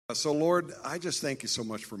So, Lord, I just thank you so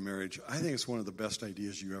much for marriage. I think it's one of the best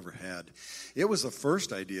ideas you ever had. It was the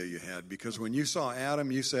first idea you had because when you saw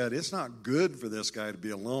Adam, you said, it's not good for this guy to be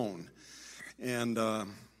alone. And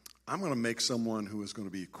I'm going to make someone who is going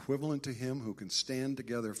to be equivalent to him, who can stand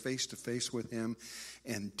together face to face with him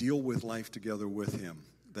and deal with life together with him.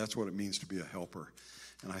 That's what it means to be a helper.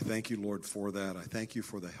 And I thank you, Lord, for that. I thank you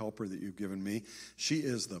for the helper that you've given me. She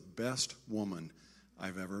is the best woman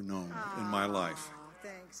I've ever known in my life.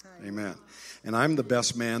 Thanks, honey. Amen. And I'm the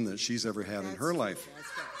best man that she's ever had in her life.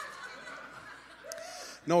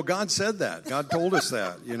 No, God said that. God told us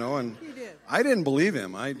that, and You did. I didn't believe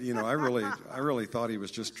him. I really thought he was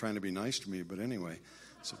just trying to be nice to me. But anyway,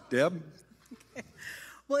 so Deb.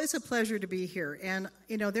 Well, it's a pleasure to be here. And,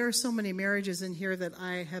 there are so many marriages in here that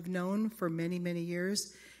I have known for many, many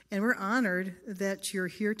years. And we're honored that you're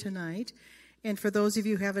here tonight. And for those of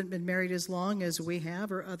you who haven't been married as long as we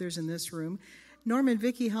have, or others in this room, Norm and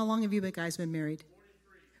Vicki, how long have you guys been married?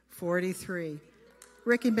 43.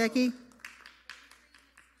 Rick and Becky?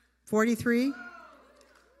 43.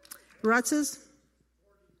 Rutzes?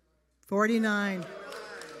 49.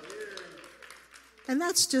 And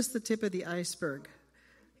that's just the tip of the iceberg.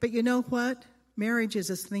 But you know what? Marriage is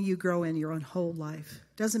this thing you grow in your own whole life.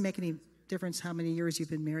 Doesn't make any difference how many years you've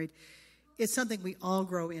been married. It's something we all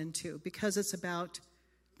grow into because it's about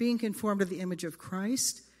being conformed to the image of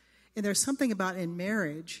Christ. And there's something about in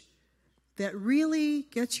marriage that really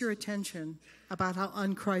gets your attention about how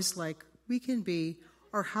un-Christ-like we can be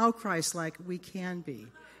or how Christ-like we can be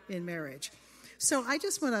in marriage. So I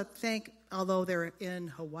just want to thank, although they're in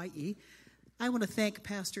Hawaii, I want to thank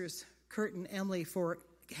Pastors Kurt and Emily for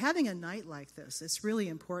having a night like this. It's really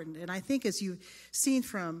important. And I think as you've seen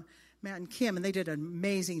from Matt and Kim, and they did an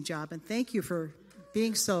amazing job, and thank you for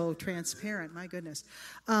being so transparent, my goodness,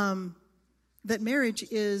 that marriage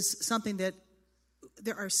is something that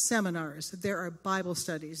there are seminars, there are Bible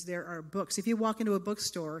studies, there are books. If you walk into a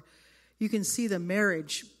bookstore, you can see the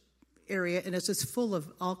marriage area, and it's just full of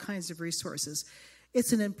all kinds of resources.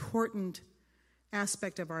 It's an important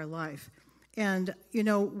aspect of our life. And,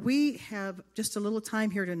 we have just a little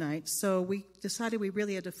time here tonight, so we decided we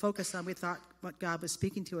really had to focus on, we thought, what God was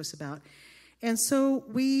speaking to us about. And so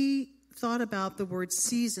we thought about the word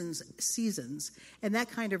seasons, and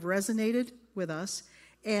that kind of resonated with us.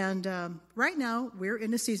 And right now, we're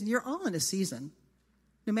in a season. You're all in a season,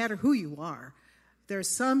 no matter who you are. There's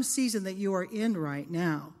some season that you are in right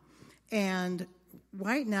now. And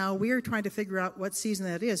right now, we are trying to figure out what season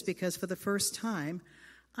that is, because for the first time,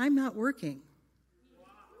 I'm not working.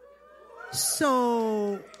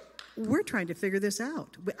 So we're trying to figure this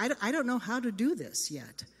out. I don't know how to do this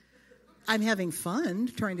yet. I'm having fun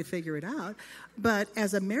trying to figure it out. But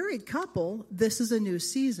as a married couple, this is a new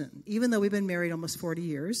season. Even though we've been married almost 40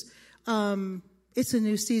 years, it's a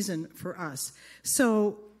new season for us.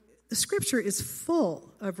 So the scripture is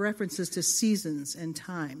full of references to seasons and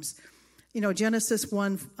times. Genesis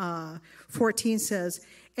 1:14 says,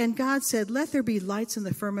 "And God said, let there be lights in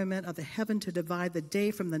the firmament of the heaven to divide the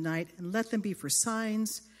day from the night, and let them be for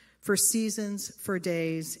signs, for seasons, for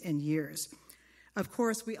days and years." Of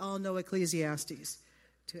course, we all know Ecclesiastes.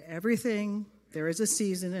 To everything, there is a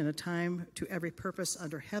season and a time to every purpose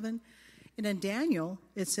under heaven. And in Daniel,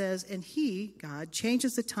 it says, "And he, God,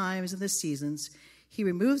 changes the times and the seasons. He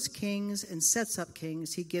removes kings and sets up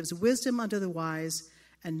kings. He gives wisdom unto the wise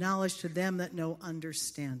and knowledge to them that know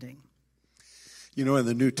understanding." In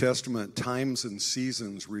the New Testament, times and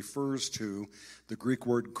seasons refers to the Greek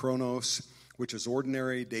word chronos, which is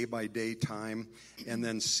ordinary, day-by-day time. And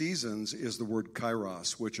then seasons is the word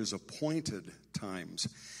kairos, which is appointed times.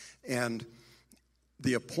 And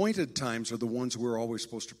the appointed times are the ones we're always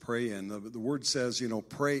supposed to pray in. The word says,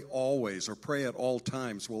 pray always or pray at all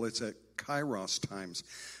times. Well, it's at kairos times.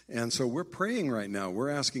 And so we're praying right now. We're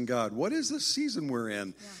asking God, what is this season we're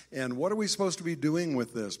in? Yeah. And what are we supposed to be doing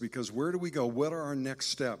with this? Because where do we go? What are our next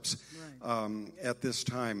steps at this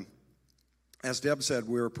time? As Deb said,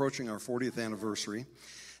 we're approaching our 40th anniversary.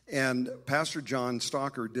 And Pastor John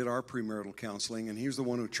Stalker did our premarital counseling, and he's the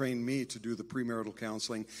one who trained me to do the premarital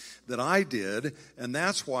counseling that I did. And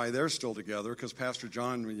that's why they're still together, because Pastor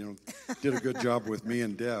John, did a good job with me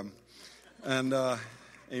and Deb. And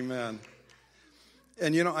amen.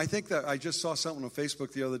 And, I think that I just saw something on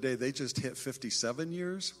Facebook the other day. They just hit 57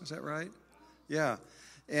 years. Was that right? Yeah.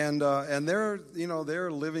 And they're,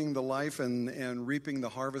 they're living the life and reaping the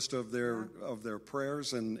harvest of their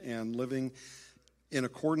prayers and living in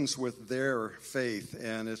accordance with their faith.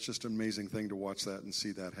 And it's just an amazing thing to watch that and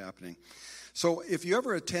see that happening. So if you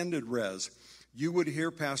ever attended Res, you would hear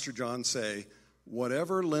Pastor John say,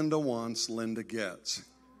 "Whatever Linda wants, Linda gets."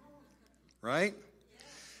 Right?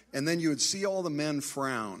 And then you would see all the men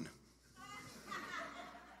frown.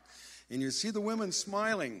 And you'd see the women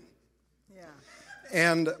smiling.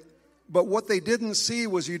 Yeah. But what they didn't see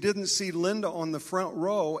was you didn't see Linda on the front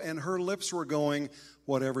row, and her lips were going,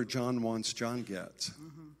 whatever John wants, John gets.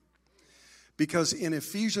 Mm-hmm. Because in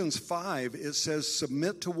Ephesians 5, it says,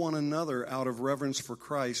 submit to one another out of reverence for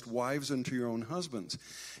Christ, wives unto your own husbands.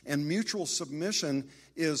 And mutual submission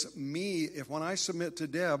is me. When I submit to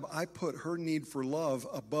Deb, I put her need for love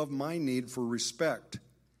above my need for respect.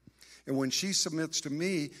 And when she submits to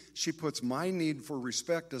me, she puts my need for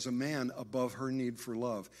respect as a man above her need for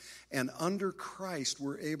love. And under Christ,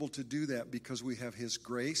 we're able to do that because we have His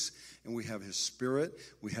grace and we have His Spirit.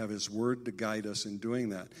 We have His Word to guide us in doing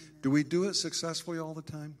that. Do we do it successfully all the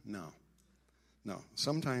time? No.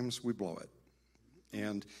 Sometimes we blow it.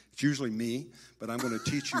 And it's usually me, but I'm going to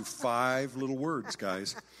teach you 5 little words,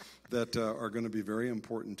 guys, that are going to be very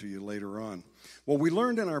important to you later on. Well, we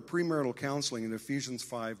learned in our premarital counseling in Ephesians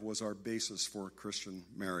 5 was our basis for Christian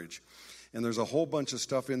marriage. And there's a whole bunch of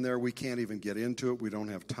stuff in there. We can't even get into it. We don't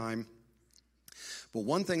have time. But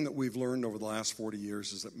one thing that we've learned over the last 40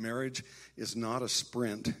 years is that marriage is not a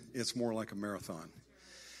sprint. It's more like a marathon.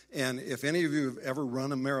 And if any of you have ever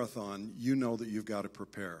run a marathon, you know that you've got to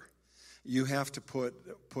prepare. You have to put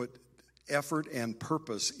effort and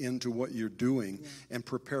purpose into what you're doing and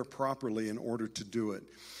prepare properly in order to do it.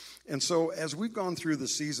 And so as we've gone through the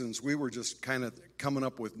seasons, we were just kind of coming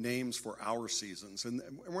up with names for our seasons. And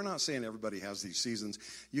we're not saying everybody has these seasons.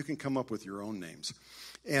 You can come up with your own names.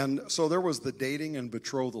 And so there was the dating and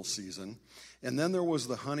betrothal season. And then there was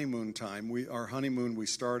the honeymoon time. Our honeymoon, we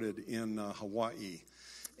started in Hawaii.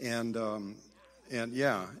 And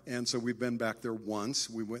so we've been back there once.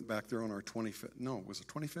 We went back there on our 25th. No, was it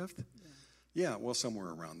 25th? Yeah, well, somewhere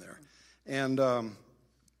around there.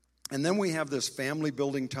 And then we have this family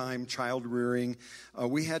building time, child rearing.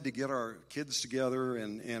 We had to get our kids together,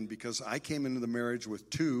 and because I came into the marriage with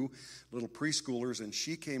 2 little preschoolers, and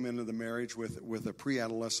she came into the marriage with a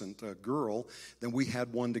pre-adolescent girl, then we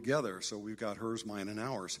had one together. So we've got hers, mine, and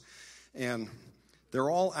ours. And they're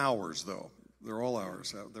all ours, though. They're all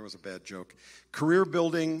ours. There was a bad joke. Career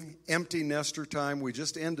building, empty nester time. We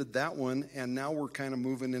just ended that one, and now we're kind of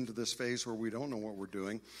moving into this phase where we don't know what we're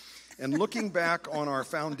doing. And looking back on our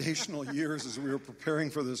foundational years as we were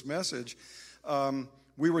preparing for this message,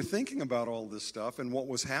 we were thinking about all this stuff and what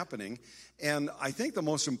was happening. And I think the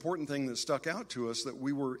most important thing that stuck out to us, that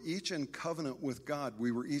we were each in covenant with God.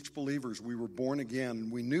 We were each believers. We were born again.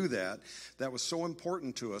 And we knew that. That was so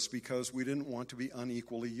important to us because we didn't want to be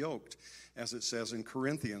unequally yoked, as it says in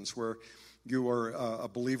Corinthians, where you are a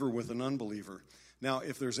believer with an unbeliever. Now,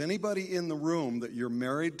 if there's anybody in the room that you're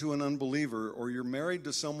married to an unbeliever, or you're married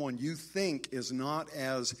to someone you think is not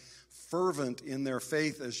as fervent in their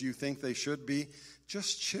faith as you think they should be,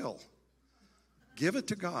 just chill. Give it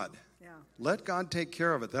to God. Yeah. Let God take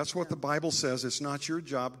care of it. That's what the Bible says. It's not your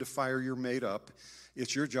job to fire your mate up.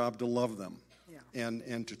 It's your job to love them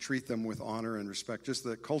and to treat them with honor and respect. Just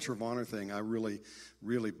the culture of honor thing, I really,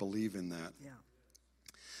 really believe in that. Yeah.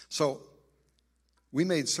 So we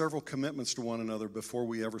made several commitments to one another before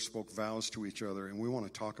we ever spoke vows to each other, and we want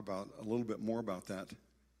to talk about a little bit more about that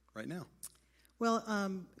right now. Well,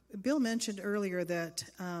 Bill mentioned earlier that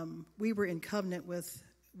we were in covenant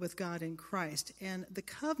with God in Christ, and the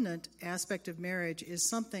covenant aspect of marriage is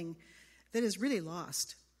something that is really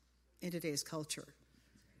lost in today's culture.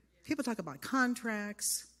 People talk about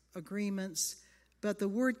contracts, agreements, but the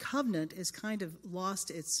word covenant is kind of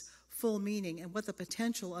lost its full meaning and what the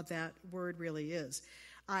potential of that word really is.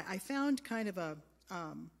 I found kind of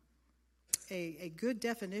a good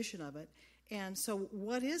definition of it. And so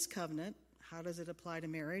what is covenant? How does it apply to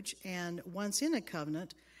marriage? And once in a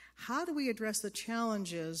covenant, how do we address the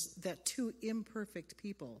challenges that 2 imperfect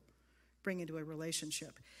people bring into a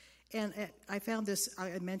relationship? And I found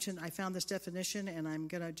this definition, and I'm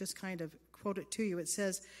going to just kind of quote it to you. It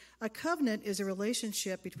says, a covenant is a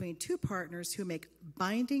relationship between 2 partners who make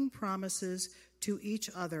binding promises to each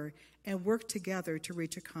other and work together to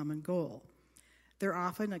reach a common goal. They're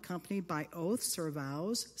often accompanied by oaths or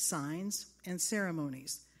vows, signs, and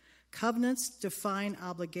ceremonies. Covenants define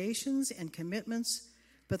obligations and commitments,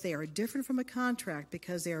 but they are different from a contract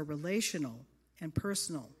because they are relational and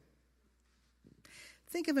personal.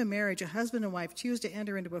 Think of a marriage. A husband and wife choose to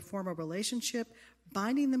enter into a formal relationship,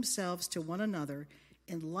 binding themselves to one another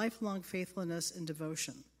in lifelong faithfulness and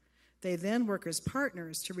devotion. They then work as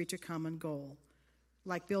partners to reach a common goal,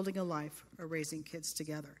 like building a life or raising kids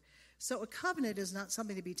together. So a covenant is not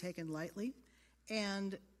something to be taken lightly.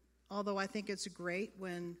 And although I think it's great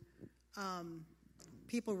when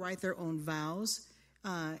people write their own vows,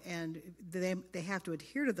 and they have to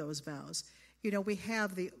adhere to those vows. We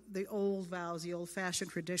have the old vows, the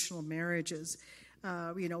old-fashioned traditional marriages,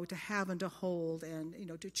 to have and to hold,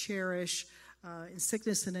 and to cherish in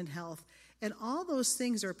sickness and in health. And all those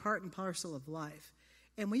things are part and parcel of life.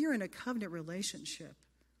 And when you're in a covenant relationship,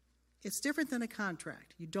 it's different than a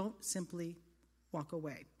contract. You don't simply walk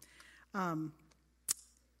away.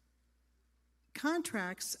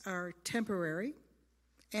 Contracts are temporary,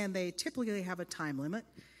 and they typically have a time limit.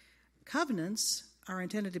 Covenants are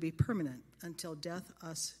intended to be permanent until death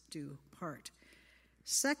us do part.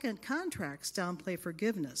 Second, contracts downplay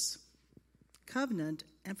forgiveness. Covenant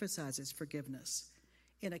emphasizes forgiveness.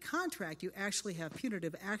 In a contract, you actually have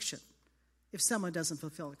punitive action if someone doesn't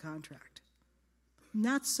fulfill a contract.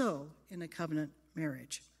 Not so in a covenant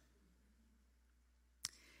marriage.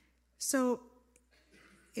 So,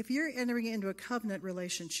 if you're entering into a covenant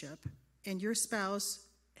relationship and your spouse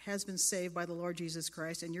has been saved by the Lord Jesus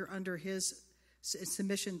Christ and you're under his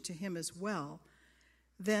submission to him as well,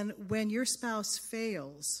 then when your spouse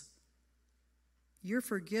fails, your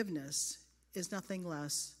forgiveness is nothing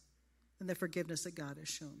less than the forgiveness that God has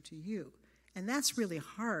shown to you. And that's really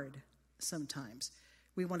hard sometimes.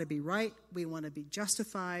 We want to be right, we want to be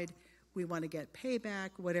justified, we want to get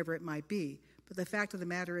payback, whatever it might be. But the fact of the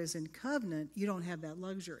matter is, in covenant, you don't have that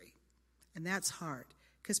luxury. And that's hard,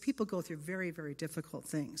 because people go through very, very difficult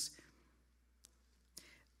things.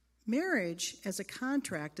 Marriage as a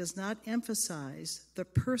contract does not emphasize the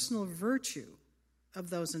personal virtue of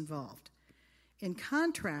those involved. In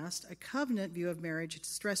contrast, a covenant view of marriage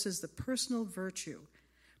stresses the personal virtue.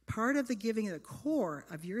 Part of the giving the core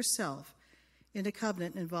of yourself in a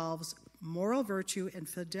covenant involves moral virtue and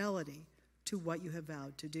fidelity to what you have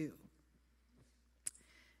vowed to do.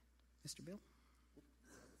 Mr. Bill?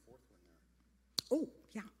 Oh,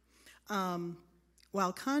 yeah.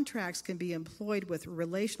 While contracts can be employed with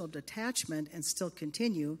relational detachment and still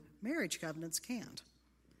continue, marriage covenants can't.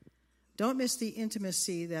 Don't miss the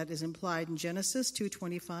intimacy that is implied in Genesis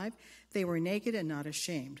 2:25. They were naked and not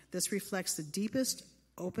ashamed. This reflects the deepest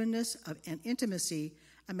openness and intimacy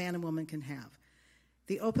a man and woman can have.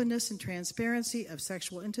 The openness and transparency of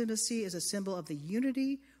sexual intimacy is a symbol of the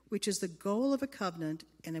unity, which is the goal of a covenant,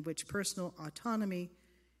 and in which personal autonomy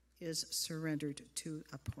is surrendered to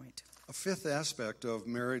a point. A fifth aspect of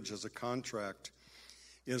marriage as a contract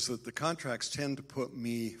is that the contracts tend to put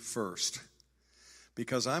me first,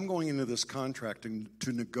 because I'm going into this contract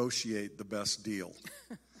to negotiate the best deal.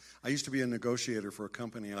 I used to be a negotiator for a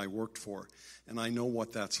company I worked for, and I know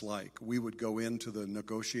what that's like. We would go into the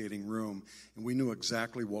negotiating room, and we knew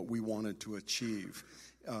exactly what we wanted to achieve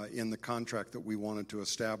in the contract that we wanted to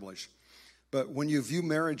establish. But when you view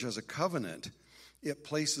marriage as a covenant, it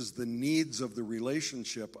places the needs of the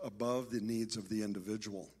relationship above the needs of the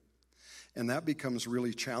individual. And that becomes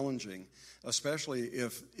really challenging, especially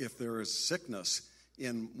if there is sickness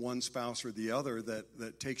in one spouse or the other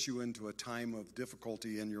that takes you into a time of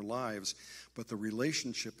difficulty in your lives. But the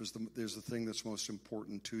relationship is the thing that's most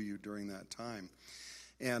important to you during that time.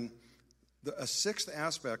 And a sixth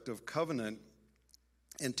aspect of covenant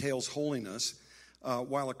entails holiness,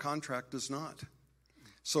 while a contract does not.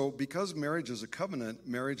 So because marriage is a covenant,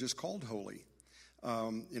 marriage is called holy.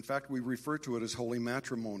 In fact, we refer to it as holy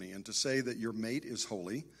matrimony. And to say that your mate is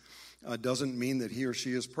holy doesn't mean that he or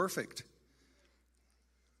she is perfect.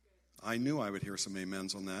 I knew I would hear some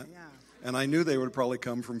amens on that. Yeah. And I knew they would probably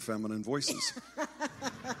come from feminine voices.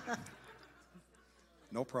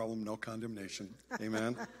 No problem, no condemnation.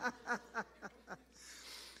 Amen.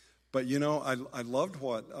 But I loved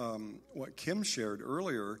what Kim shared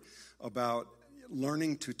earlier about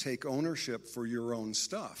learning to take ownership for your own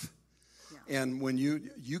stuff. Yeah. And when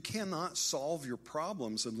you cannot solve your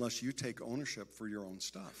problems unless you take ownership for your own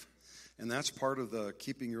stuff. And that's part of the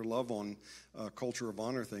keeping your love on culture of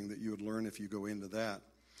honor thing that you would learn if you go into that.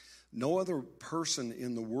 No other person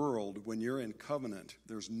in the world, when you're in covenant,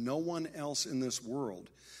 there's no one else in this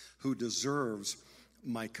world who deserves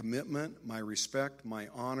my commitment, my respect, my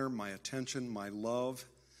honor, my attention, my love,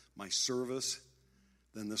 my service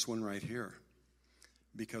than this one right here.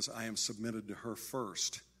 Because I am submitted to her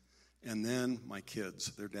first. And then my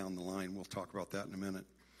kids, they're down the line. We'll talk about that in a minute.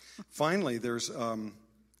 Finally, there's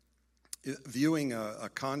viewing a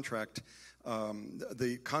contract.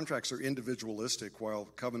 The contracts are individualistic, while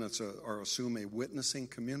covenants assume a witnessing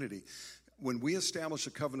community. When we establish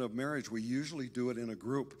a covenant of marriage, we usually do it in a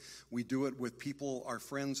group. We do it with people, our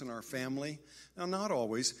friends and our family. Now, not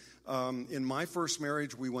always. In my first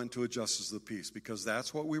marriage, we went to a justice of the peace because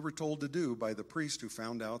that's what we were told to do by the priest who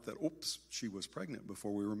found out that, she was pregnant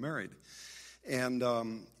before we were married. And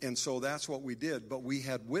so that's what we did. But we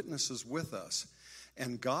had witnesses with us.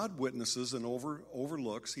 And God witnesses and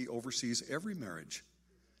overlooks, he oversees every marriage.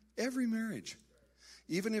 Every marriage.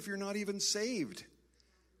 Even if you're not even saved.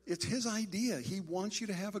 It's his idea. He wants you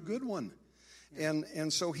to have a good one.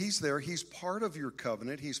 And so he's there. He's part of your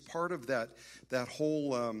covenant. He's part of that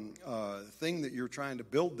whole thing that you're trying to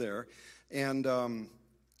build there. And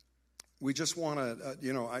we just want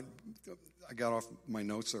to, I got off my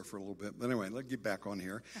notes there for a little bit. But anyway, let's get back on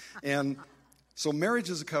here. And so marriage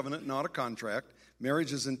is a covenant, not a contract.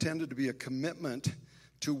 Marriage is intended to be a commitment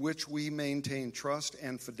to which we maintain trust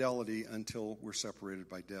and fidelity until we're separated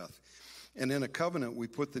by death. And in a covenant, we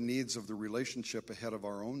put the needs of the relationship ahead of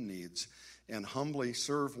our own needs and humbly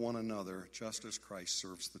serve one another just as Christ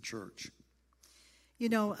serves the church.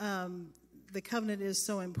 The covenant is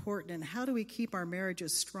so important. And how do we keep our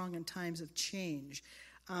marriages strong in times of change?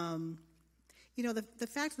 The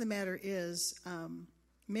fact of the matter is,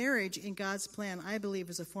 marriage in God's plan, I believe,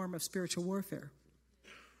 is a form of spiritual warfare.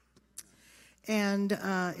 And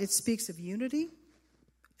it speaks of unity,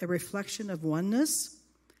 a reflection of oneness,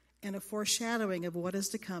 and a foreshadowing of what is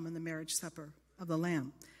to come in the marriage supper of the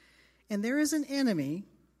Lamb. And there is an enemy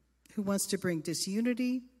who wants to bring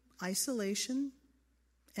disunity, isolation,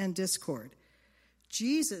 and discord.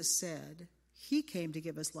 Jesus said he came to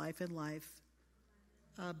give us life and life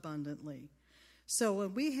abundantly. So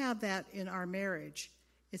when we have that in our marriage,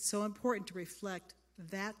 it's so important to reflect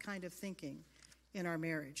that kind of thinking in our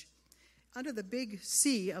marriage. Under the big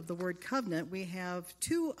C of the word covenant, we have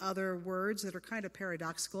two other words that are kind of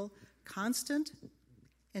paradoxical: constant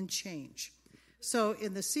and change. So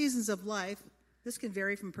in the seasons of life, this can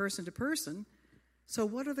vary from person to person. So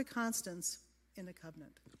what are the constants in a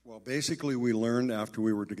covenant? Well, basically, we learned after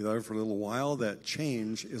we were together for a little while that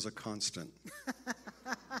change is a constant.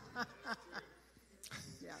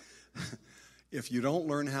 If you don't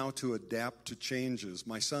learn how to adapt to changes,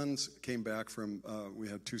 my sons came back from, we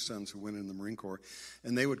had two sons who went in the Marine Corps,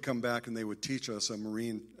 and they would come back and they would teach us a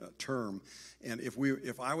Marine term. And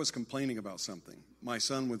if I was complaining about something, my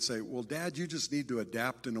son would say, well, Dad, you just need to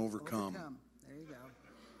adapt and overcome. There you go.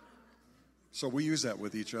 So we use that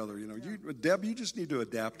with each other. Deb, you just need to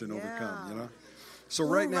adapt and overcome, So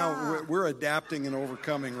right now, we're adapting and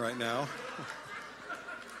overcoming right now.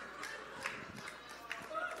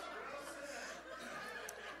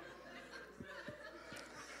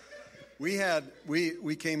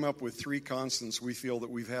 We came up with three constants we feel that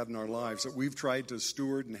we've had in our lives that we've tried to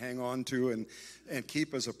steward and hang on to and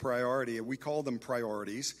keep as a priority. And we call them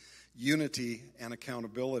priorities: unity and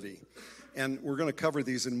accountability. And we're going to cover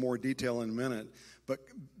these in more detail in a minute. But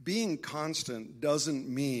being constant doesn't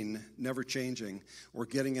mean never changing or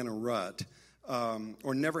getting in a rut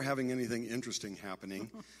or never having anything interesting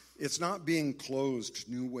happening. It's not being closed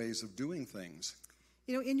to new ways of doing things.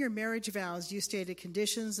 In your marriage vows, you stated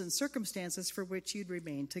conditions and circumstances for which you'd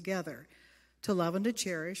remain together. To love and to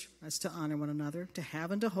cherish, that's to honor one another. To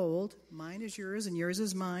have and to hold, mine is yours and yours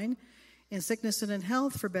is mine. In sickness and in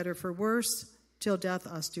health, for better, for worse, till death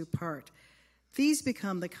us do part. These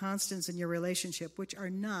become the constants in your relationship, which are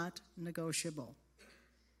not negotiable.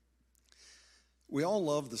 We all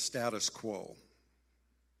love the status quo.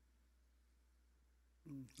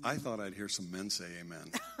 I thought I'd hear some men say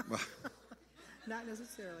amen. Not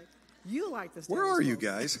necessarily. You like the status Where are quo. you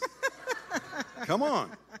guys? Come on.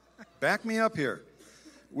 Back me up here.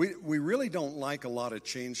 We really don't like a lot of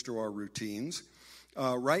change to our routines.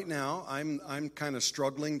 Right now, I'm kind of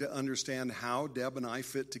struggling to understand how Deb and I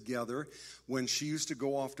fit together. When she used to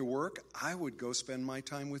go off to work, I would go spend my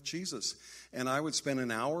time with Jesus. And I would spend an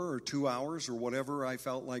hour or 2 hours or whatever I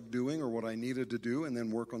felt like doing or what I needed to do, and then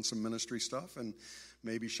work on some ministry stuff and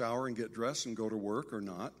maybe shower and get dressed and go to work or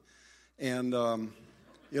not. And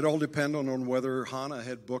it all depended on whether Hannah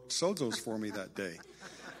had booked sozos for me that day.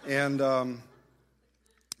 And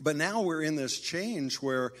but now we're in this change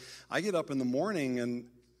where I get up in the morning and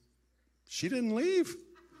she didn't leave.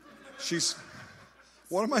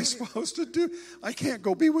 What am I supposed to do? I can't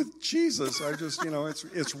go be with Jesus. I just,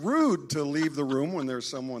 it's rude to leave the room when there's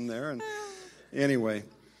someone there. And anyway,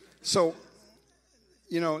 so,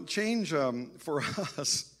 change for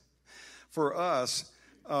us,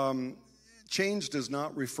 change does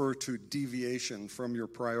not refer to deviation from your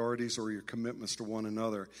priorities or your commitments to one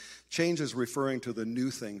another. Change is referring to the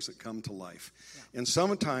new things that come to life. Yeah. And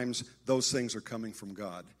sometimes those things are coming from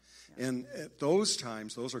God. Yeah. And at those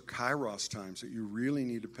times, those are kairos times that you really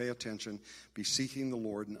need to pay attention, be seeking the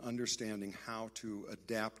Lord and understanding how to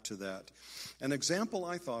adapt to that. An example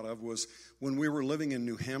I thought of was when we were living in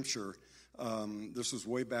New Hampshire. This was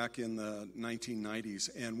way back in the 1990s,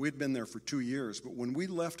 and we'd been there for 2 years. But when we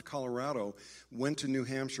left Colorado, went to New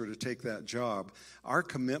Hampshire to take that job, our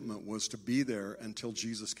commitment was to be there until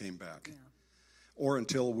Jesus came back, or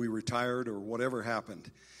until we retired or whatever happened.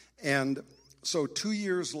 And so 2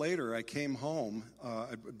 years later, I came home.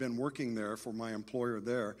 I'd been working there for my employer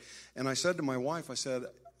there, and I said to my wife, I said,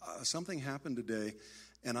 something happened today,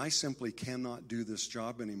 and I simply cannot do this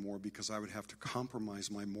job anymore because I would have to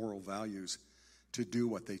compromise my moral values to do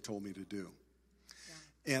what they told me to do.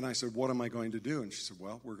 Yeah. And I said, what am I going to do? And she said,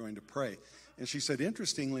 well, we're going to pray. And she said,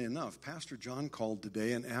 interestingly enough, Pastor John called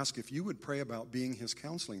today and asked if you would pray about being his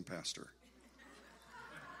counseling pastor.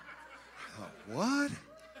 I thought, what?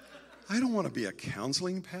 I don't want to be a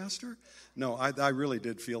counseling pastor? No, I really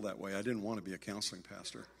did feel that way. I didn't want to be a counseling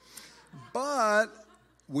pastor. But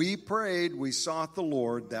we prayed, we sought the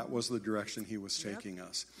Lord. That was the direction he was taking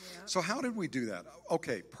us. Yep. So how did we do that?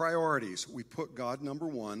 Okay, priorities. We put God number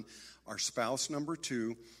 1, our spouse number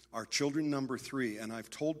 2, our children number 3. And I've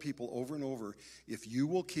told people over and over, if you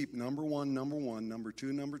will keep number 1, number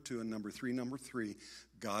 2, number 2, and number 3,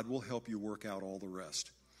 God will help you work out all the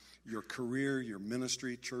rest. Your career, your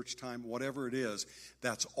ministry, church time, whatever it is,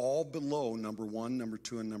 that's all below number 1, number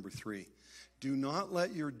 2, and number 3. Do not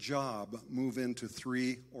let your job move into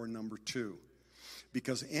 3 or number 2.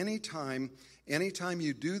 Because anytime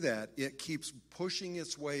you do that, it keeps pushing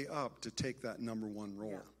its way up to take that number 1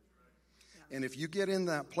 role. Yeah. And if you get in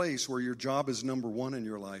that place where your job is number 1 in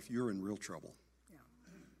your life, you're in real trouble. Yeah.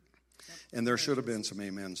 And there should have been some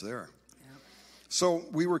amens there. Yeah. So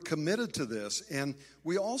we were committed to this, and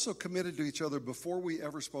we also committed to each other before we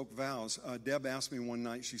ever spoke vows. Deb asked me one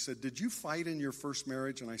night, she said, did you fight in your first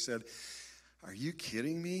marriage? And I said, are you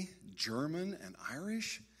kidding me? German and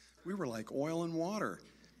Irish? We were like oil and water.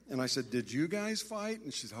 And I said, did you guys fight?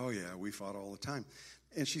 And she said, oh yeah, we fought all the time.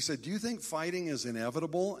 And she said, do you think fighting is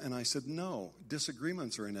inevitable? And I said, no,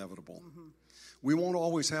 disagreements are inevitable. Mm-hmm. We won't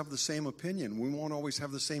always have the same opinion. We won't always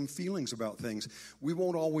have the same feelings about things. We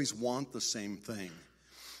won't always want the same thing.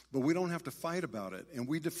 But we don't have to fight about it. And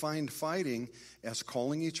we defined fighting as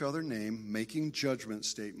calling each other name, making judgment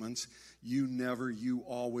statements. You never, you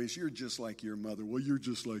always, you're just like your mother. Well, you're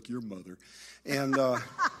just like your mother. And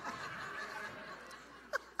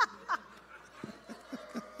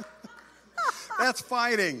that's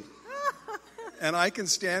fighting. And I can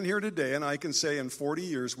stand here today and I can say in 40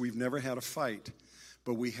 years we've never had a fight,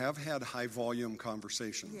 but we have had high-volume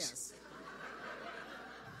conversations. Yes.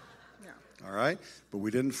 All right? But we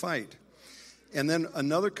didn't fight. And then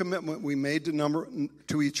another commitment we made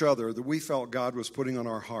to each other that we felt God was putting on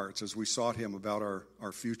our hearts as we sought him about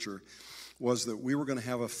our future was that we were going to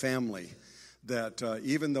have a family. That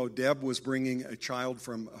even though Deb was bringing a child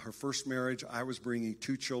from her first marriage, I was bringing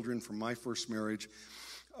 2 children from my first marriage,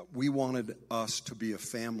 we wanted us to be a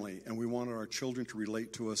family, and we wanted our children to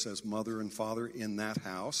relate to us as mother and father in that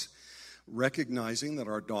house, recognizing that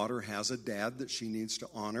our daughter has a dad that she needs to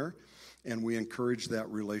honor, and we encourage that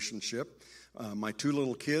relationship. My 2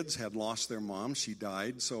 little kids had lost their mom. She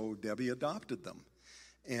died, so Debbie adopted them.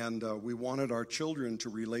 And we wanted our children to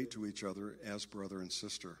relate to each other as brother and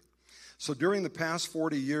sister. So during the past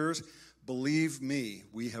 40 years, believe me,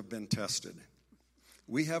 we have been tested.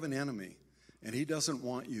 We have an enemy, and he doesn't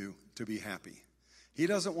want you to be happy. He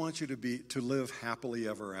doesn't want you to live happily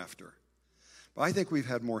ever after. But I think we've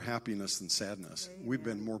had more happiness than sadness. Amen. We've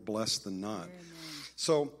been more blessed than not. Amen.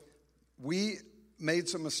 So we made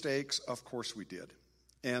some mistakes. Of course we did.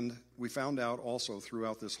 And we found out also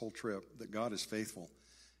throughout this whole trip that God is faithful,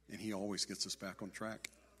 and he always gets us back on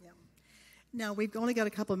track. Yeah. Now, we've only got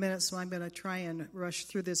a couple of minutes, so I'm going to try and rush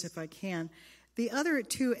through this if I can. The other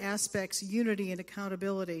 2 aspects, unity and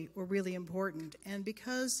accountability, were really important. And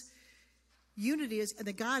because unity is in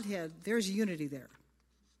the Godhead, there's unity there.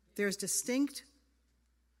 There's distinct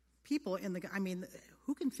people in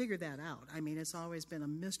who can figure that out? It's always been a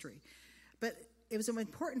mystery. But it was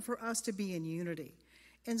important for us to be in unity.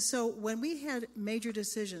 And so when we had major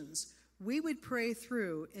decisions, we would pray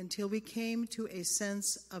through until we came to a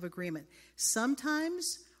sense of agreement.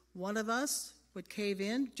 Sometimes one of us would cave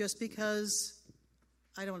in just because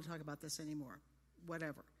I don't want to talk about this anymore,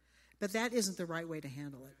 whatever. But that isn't the right way to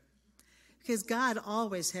handle it. Because God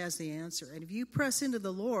always has the answer. And if you press into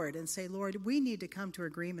the Lord and say, Lord, we need to come to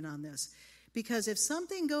agreement on this. Because if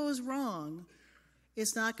something goes wrong,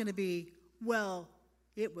 it's not going to be, well,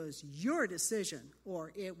 it was your decision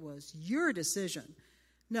or it was your decision.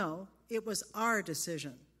 No, it was our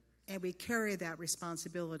decision. And we carry that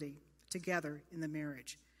responsibility together in the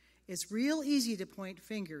marriage. It's real easy to point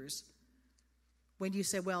fingers when you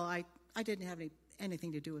say, well, I didn't have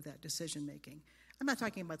anything to do with that decision making. I'm not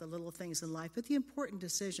talking about the little things in life, but the important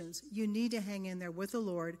decisions. You need to hang in there with the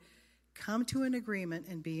Lord, come to an agreement,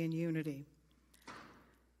 and be in unity.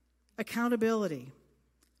 Accountability.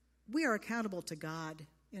 We are accountable to God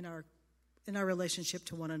in our relationship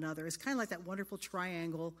to one another. It's kind of like that wonderful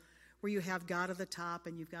triangle where you have God at the top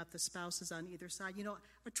and you've got the spouses on either side. You know,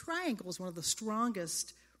 a triangle is one of the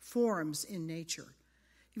strongest forms in nature.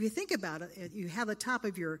 If you think about it, you have the top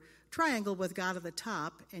of your triangle with God at the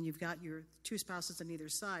top, and you've got your two spouses on either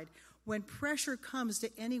side. When pressure comes to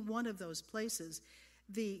any one of those places,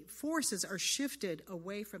 the forces are shifted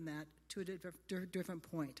away from that to a different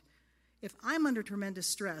point. If I'm under tremendous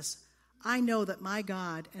stress, I know that my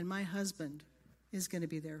God and my husband is going to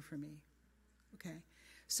be there for me. Okay?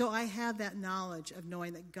 So I have that knowledge of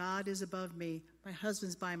knowing that God is above me, my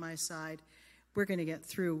husband's by my side. We're going to get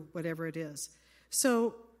through whatever it is.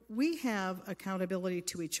 So we have accountability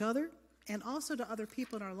to each other and also to other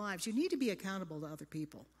people in our lives. You need to be accountable to other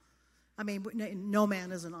people. I mean, no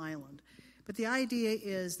man is an island. But the idea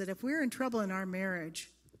is that if we're in trouble in our marriage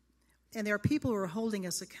and there are people who are holding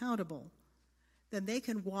us accountable, then they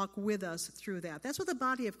can walk with us through that. That's what the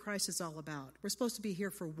body of Christ is all about. We're supposed to be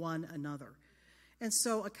here for one another. And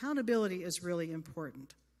so accountability is really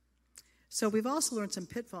important. So we've also learned some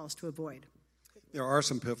pitfalls to avoid. There are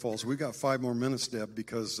some pitfalls. We've got 5 more minutes, Deb,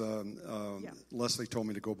 because Leslie told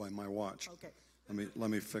me to go by my watch. Okay. Let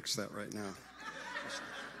me fix that right now.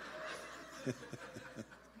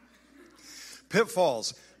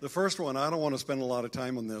 Pitfalls. The first one, I don't want to spend a lot of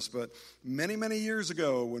time on this, but many, many years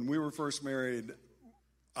ago when we were first married,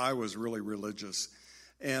 I was really religious.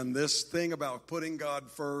 And this thing about putting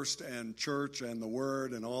God first and church and the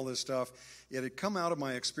Word and all this stuff, it had come out of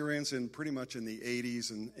my experience pretty much in the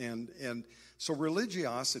 80s. And so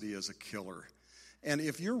religiosity is a killer. And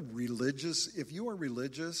if you are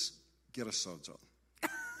religious, get a sozo.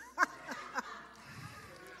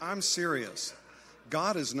 I'm serious.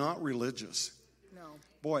 God is not religious. No.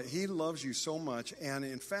 Boy, He loves you so much. And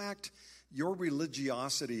in fact, your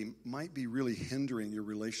religiosity might be really hindering your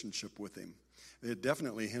relationship with Him. It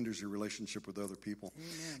definitely hinders your relationship with other people.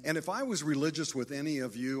 Amen. And if I was religious with any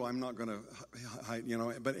of you, I'm not going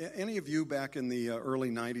to, but any of you back in the early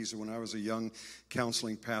 90s when I was a young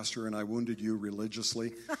counseling pastor and I wounded you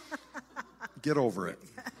religiously, get over it.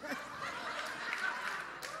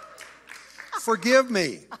 Forgive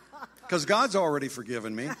me, because God's already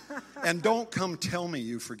forgiven me. And don't come tell me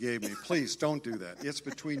you forgave me. Please don't do that. It's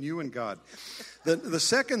between you and God. The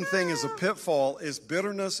second thing is a pitfall is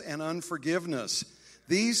bitterness and unforgiveness.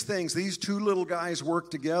 These things, these two little guys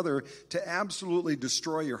work together to absolutely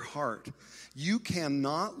destroy your heart. You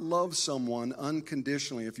cannot love someone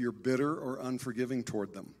unconditionally if you're bitter or unforgiving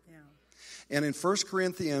toward them. Yeah. And in 1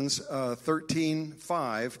 Corinthians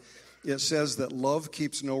 13:5, it says that love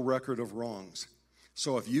keeps no record of wrongs.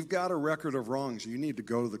 So if you've got a record of wrongs, you need to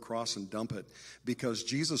go to the cross and dump it, because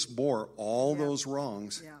Jesus bore all those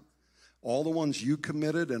wrongs, all the ones you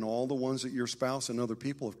committed and all the ones that your spouse and other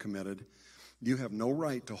people have committed. You have no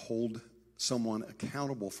right to hold someone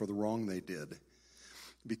accountable for the wrong they did,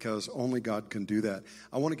 because only God can do that.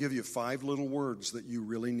 I want to give you 5 little words that you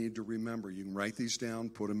really need to remember. You can write these down,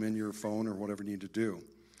 put them in your phone or whatever you need to do.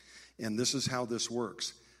 And this is how this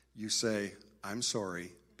works. You say, "I'm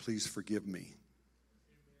sorry, please forgive me."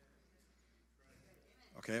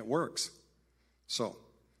 Okay, it works. So,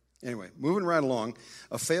 anyway, moving right along,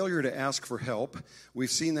 a failure to ask for help.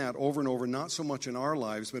 We've seen that over and over, not so much in our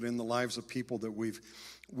lives, but in the lives of people that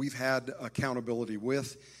we've had accountability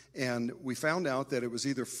with. And we found out that it was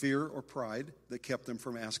either fear or pride that kept them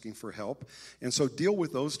from asking for help. And so deal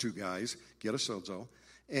with those two guys. Get a sozo.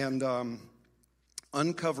 And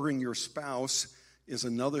uncovering your spouse is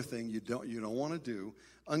another thing you don't want to do.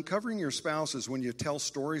 Uncovering your spouse is when you tell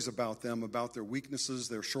stories about them, about their weaknesses,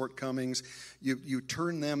 their shortcomings. You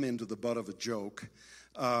turn them into the butt of a joke,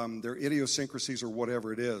 their idiosyncrasies or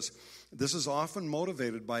whatever it is. This is often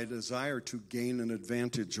motivated by a desire to gain an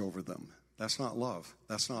advantage over them. That's not love.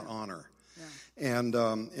 That's not honor. Yeah.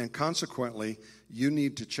 And consequently, you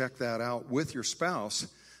need to check that out with your spouse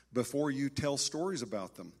before you tell stories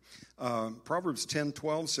about them. Proverbs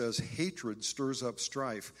 10:12 says, "Hatred stirs up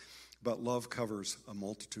strife, but love covers a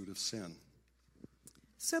multitude of sin."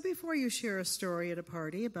 So before you share a story at a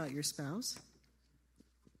party about your spouse,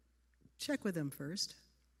 check with them first.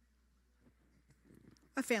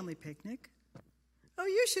 A family picnic. "Oh,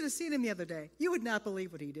 you should have seen him the other day. You would not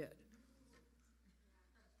believe what he did."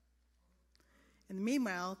 And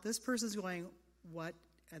meanwhile, this person's going, "What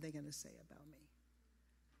are they going to say about me?"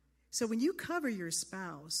 So when you cover your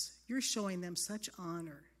spouse, you're showing them such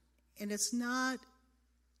honor. And it's not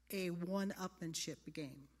a one-upmanship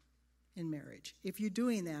game. in marriage. If you're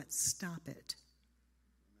doing that, stop it.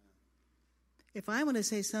 If I want to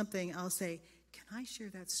say something, I'll say, can I share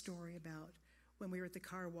that story about when we were at the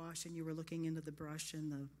car wash and you were looking into the brush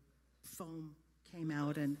and the foam came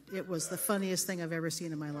out, and it was the funniest thing I've ever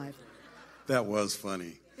seen in my life. That was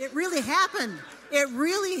funny. It really happened. It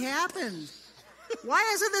really happened.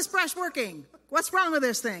 Why isn't this brush working? What's wrong with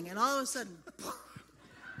this thing? And all of a sudden,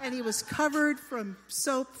 and he was covered from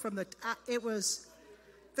soap from the,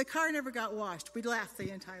 the car never got washed. We laughed the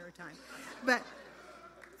entire time. But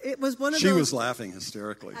it was one of those. She was laughing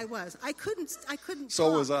hysterically. I was. I couldn't So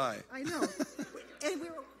talk. was I. I know. And he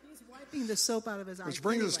was wiping the soap out of his eyes. Which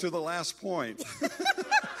brings us to the last point.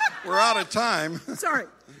 We're out of time. Sorry.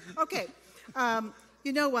 Okay.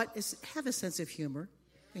 You know what? Have a sense of humor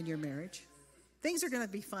in your marriage. Things are going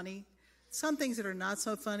to be funny. Some things that are not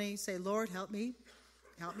so funny, say, Lord, help me.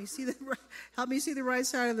 Help me see the right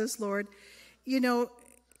side of this, Lord. You know,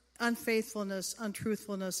 unfaithfulness,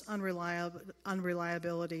 untruthfulness,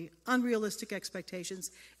 unreliability, unrealistic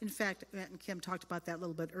expectations. In fact, Matt and Kim talked about that a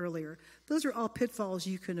little bit earlier. Those are all pitfalls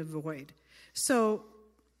you can avoid. So,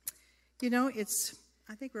 you know,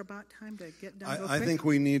 I think we're about time to get done. I think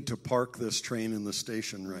we need to park this train in the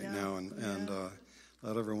station right now and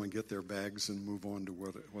let everyone get their bags and move on to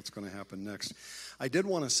what's going to happen next. I did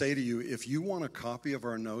want to say to you, if you want a copy of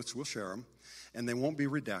our notes, we'll share them. And they won't be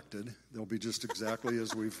redacted. They'll be just exactly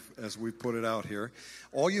as we've put it out here.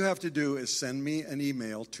 All you have to do is send me an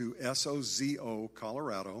email to SOZO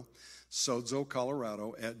Colorado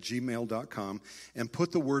 @gmail.com, and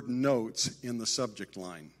put the word notes in the subject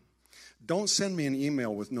line. Don't send me an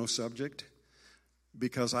email with no subject,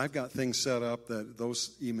 because I've got things set up that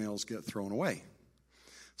those emails get thrown away.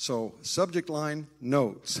 So subject line,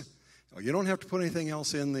 notes. You don't have to put anything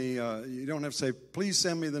else in you don't have to say, please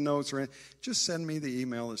send me the notes, or anything. Just send me the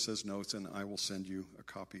email that says notes, and I will send you a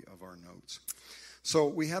copy of our notes. So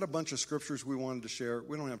we had a bunch of scriptures we wanted to share.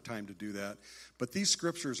 We don't have time to do that. But these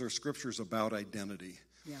scriptures are scriptures about identity.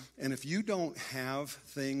 Yeah. And if you don't have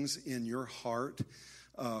things in your heart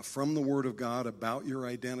from the Word of God about your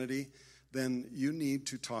identity, then you need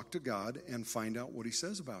to talk to God and find out what He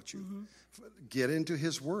says about you. Mm-hmm. Get into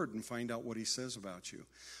His Word and find out what He says about you.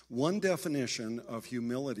 One definition of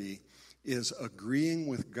humility is agreeing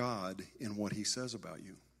with God in what He says about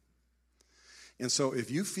you. And so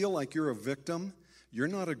if you feel like you're a victim, you're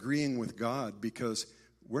not agreeing with God, because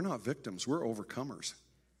we're not victims, we're overcomers.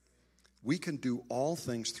 We can do all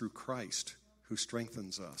things through Christ who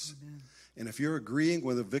strengthens us. Amen. And if you're agreeing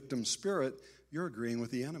with a victim spirit, you're agreeing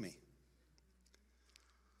with the enemy.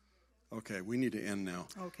 Okay, we need to end now.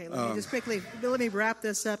 Okay, let me wrap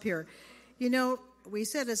this up here. You know, we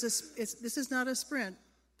said this is not a sprint,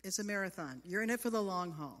 it's a marathon. You're in it for the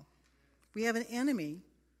long haul. We have an enemy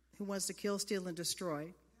who wants to kill, steal, and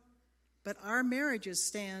destroy, but our marriages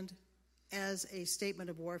stand as a statement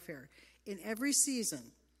of warfare. In every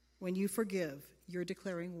season, when you forgive, you're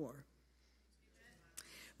declaring war.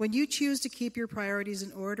 When you choose to keep your priorities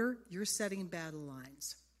in order, you're setting battle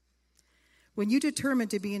lines. When you determine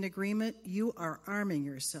to be in agreement, you are arming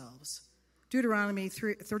yourselves. Deuteronomy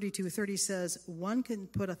 32:30 says, 1 can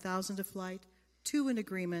put 1,000 to flight, 2 in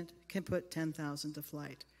agreement can put 10,000 to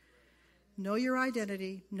flight. Know your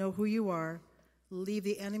identity, know who you are, leave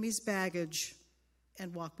the enemy's baggage,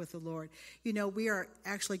 and walk with the Lord. You know, we are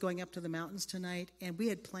actually going up to the mountains tonight, and we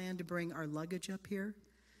had planned to bring our luggage up here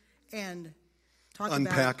and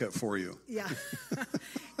unpack it for you. Yeah.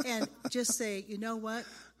 And just say, you know what?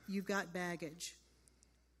 You've got baggage.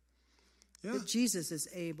 Yeah. But Jesus is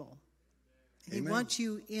able. He Amen. wants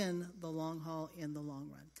you in the long haul, in the long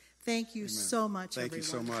run. Thank you so much, Thank everyone. you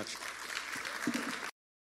so much.